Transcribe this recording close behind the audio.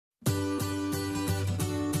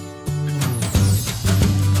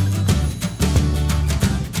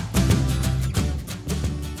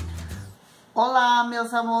Olá,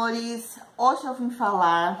 meus amores! Hoje eu vim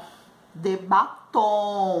falar de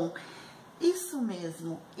batom. Isso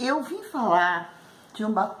mesmo, eu vim falar de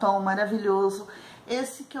um batom maravilhoso,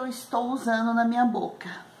 esse que eu estou usando na minha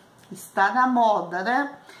boca. Está na moda,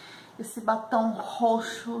 né? Esse batom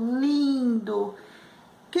roxo lindo.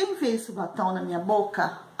 Quem vê esse batom na minha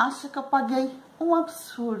boca acha que eu paguei um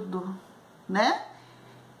absurdo, né?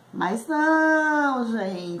 Mas não,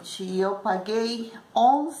 gente, eu paguei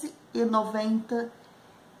R$11,90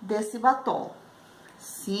 desse batom.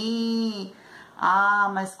 Sim.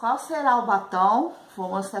 Ah, mas qual será o batom? Vou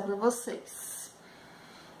mostrar pra vocês.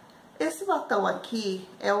 Esse batom aqui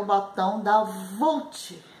é o batom da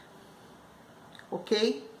Vult,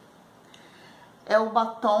 ok? É o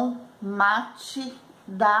batom mate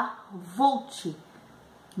da Vult,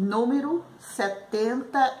 número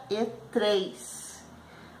 73.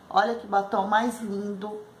 Olha que batom mais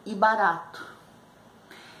lindo e barato.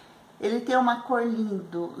 Ele tem uma cor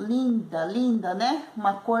linda, né?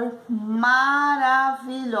 Uma cor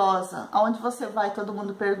maravilhosa. Aonde você vai, todo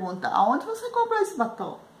mundo pergunta, aonde você comprou esse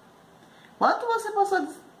batom? Quanto você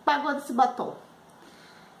pagou desse batom?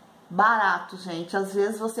 Barato, gente. Às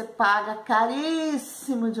vezes você paga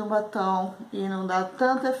caríssimo de um batom e não dá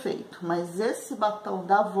tanto efeito. Mas esse batom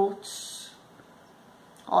da Vult,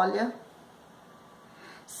 olha,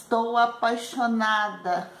 estou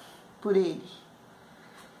apaixonada por ele.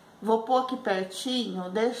 Vou pôr aqui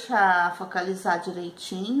pertinho, deixa focalizar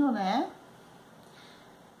direitinho, né?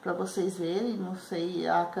 Pra vocês verem, não sei,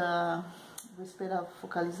 vou esperar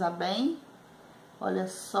focalizar bem. Olha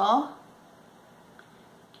só,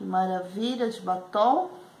 que maravilha de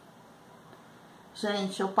batom.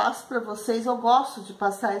 Gente, eu passo pra vocês, eu gosto de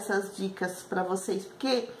passar essas dicas pra vocês,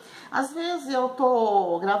 porque às vezes eu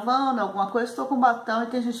tô gravando alguma coisa, estou com batom e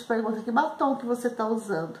tem gente que pergunta que batom que você tá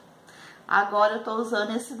usando. Agora eu tô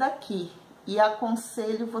usando esse daqui e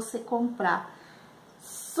aconselho você comprar.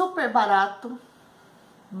 Super barato.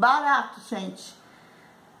 Barato, gente.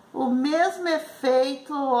 O mesmo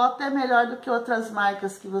efeito, ou até melhor do que outras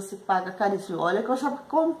marcas que você paga caríssimo. Olha que eu já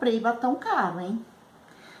comprei batom caro, hein?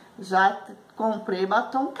 Já comprei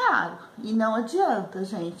batom caro. E não adianta,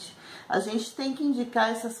 gente. A gente tem que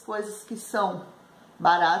indicar essas coisas que são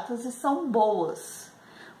baratas e são boas.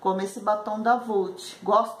 Como esse batom da Vult.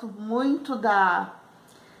 Gosto muito da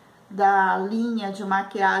linha de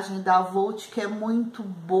maquiagem da Vult, que é muito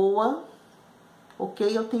boa,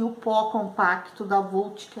 ok? Eu tenho o pó compacto da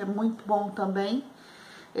Vult, que é muito bom também.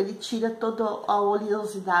 Ele tira toda a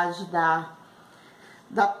oleosidade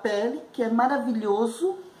da pele, que é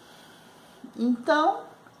maravilhoso. Então,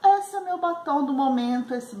 esse é meu batom do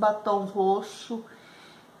momento, esse batom roxo,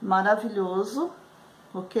 maravilhoso.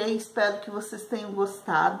 Ok? Espero que vocês tenham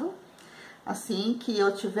gostado. Assim que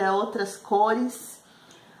eu tiver outras cores,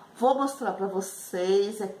 vou mostrar pra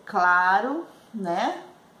vocês, é claro, né?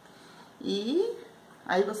 E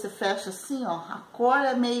aí você fecha assim, ó, a cor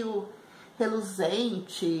é meio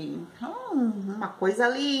reluzente, uma coisa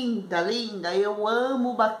linda, linda. Eu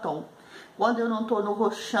amo batom. Quando eu não tô no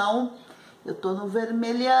roxão, eu tô no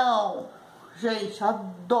vermelhão. Gente,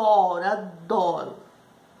 adoro, adoro.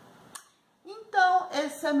 Então,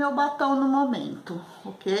 esse é meu batom no momento,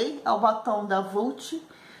 ok? É o batom da Vult,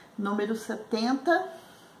 número 70.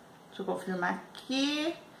 Deixa eu confirmar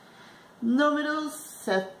aqui. Número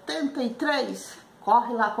 73.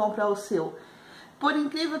 Corre lá comprar o seu. Por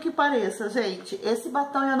incrível que pareça, gente, esse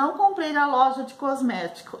batom eu não comprei na loja de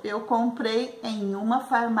cosmético. Eu comprei em uma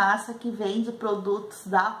farmácia que vende produtos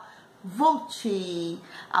da Vult.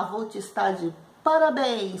 A Vult está de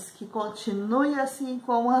parabéns, que continue assim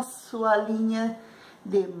com a sua linha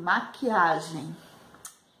de maquiagem.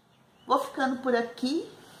 Vou ficando por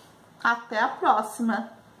aqui, até a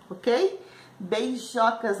próxima, ok?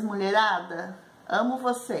 Beijocas, mulherada, amo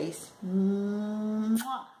vocês.